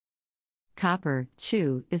Copper,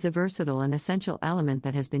 Chu, is a versatile and essential element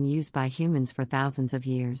that has been used by humans for thousands of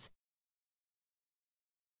years.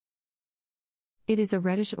 It is a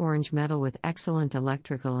reddish-orange metal with excellent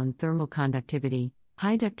electrical and thermal conductivity,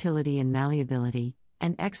 high ductility and malleability,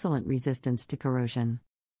 and excellent resistance to corrosion.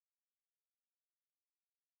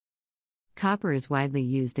 Copper is widely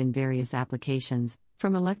used in various applications,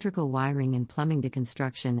 from electrical wiring and plumbing to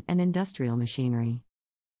construction and industrial machinery.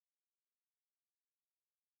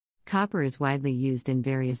 Copper is widely used in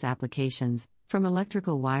various applications, from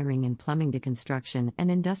electrical wiring and plumbing to construction and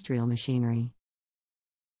industrial machinery.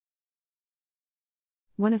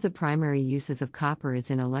 One of the primary uses of copper is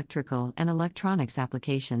in electrical and electronics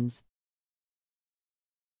applications.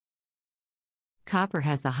 Copper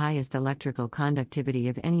has the highest electrical conductivity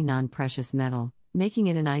of any non-precious metal, making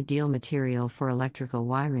it an ideal material for electrical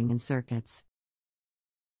wiring and circuits.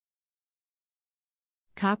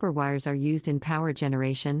 Copper wires are used in power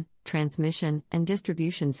generation, transmission, and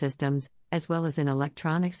distribution systems, as well as in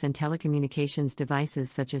electronics and telecommunications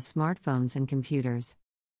devices such as smartphones and computers.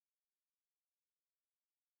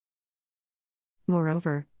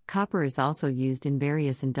 Moreover, copper is also used in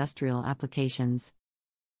various industrial applications,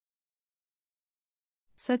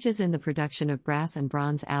 such as in the production of brass and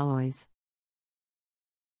bronze alloys,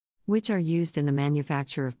 which are used in the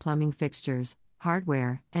manufacture of plumbing fixtures,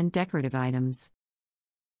 hardware, and decorative items.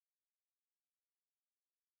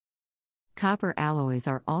 Copper alloys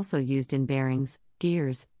are also used in bearings,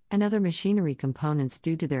 gears, and other machinery components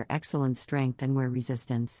due to their excellent strength and wear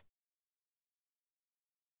resistance.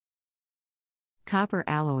 Copper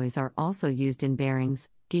alloys are also used in bearings,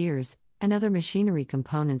 gears, and other machinery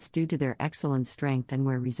components due to their excellent strength and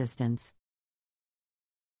wear resistance.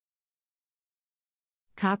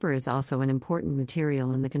 Copper is also an important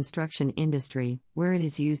material in the construction industry, where it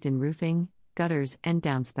is used in roofing, gutters, and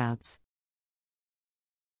downspouts.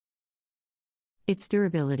 Its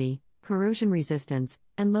durability, corrosion resistance,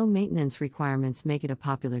 and low maintenance requirements make it a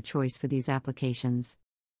popular choice for these applications.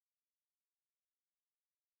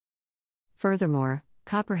 Furthermore,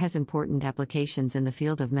 copper has important applications in the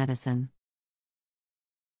field of medicine.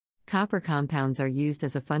 Copper compounds are used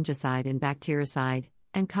as a fungicide and bactericide,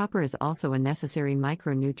 and copper is also a necessary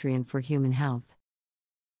micronutrient for human health.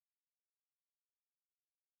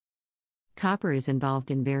 Copper is involved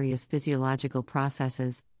in various physiological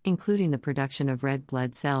processes, including the production of red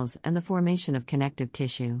blood cells and the formation of connective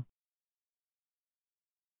tissue.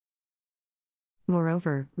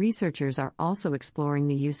 Moreover, researchers are also exploring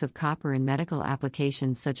the use of copper in medical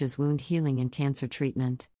applications such as wound healing and cancer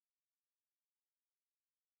treatment.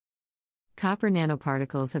 Copper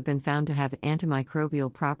nanoparticles have been found to have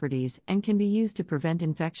antimicrobial properties and can be used to prevent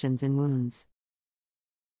infections in wounds.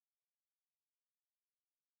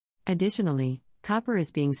 Additionally, copper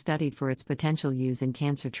is being studied for its potential use in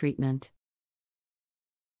cancer treatment,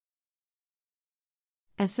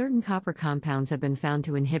 as certain copper compounds have been found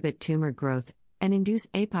to inhibit tumor growth and induce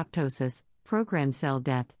apoptosis, programmed cell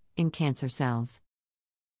death, in cancer cells.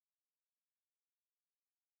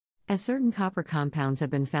 As certain copper compounds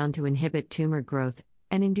have been found to inhibit tumor growth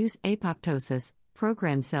and induce apoptosis,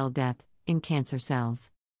 programmed cell death, in cancer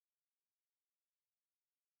cells.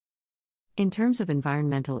 In terms of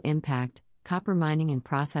environmental impact, copper mining and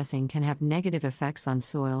processing can have negative effects on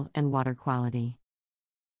soil and water quality.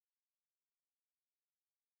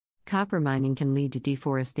 Copper mining can lead to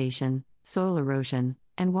deforestation, soil erosion,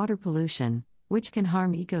 and water pollution, which can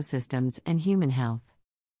harm ecosystems and human health.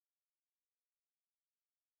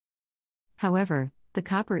 However, the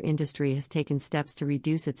copper industry has taken steps to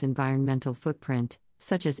reduce its environmental footprint,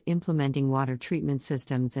 such as implementing water treatment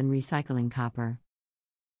systems and recycling copper.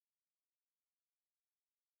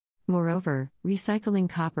 Moreover, recycling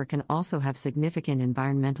copper can also have significant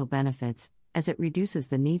environmental benefits, as it reduces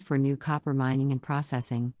the need for new copper mining and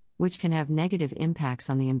processing, which can have negative impacts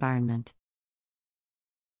on the environment.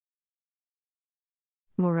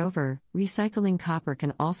 Moreover, recycling copper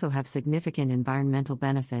can also have significant environmental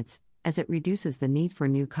benefits, as it reduces the need for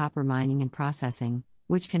new copper mining and processing,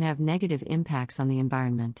 which can have negative impacts on the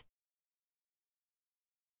environment.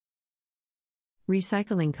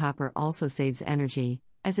 Recycling copper also saves energy,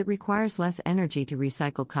 as it requires less energy to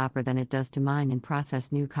recycle copper than it does to mine and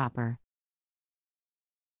process new copper.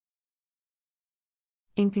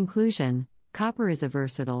 In conclusion, copper is a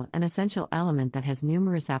versatile and essential element that has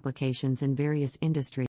numerous applications in various industries.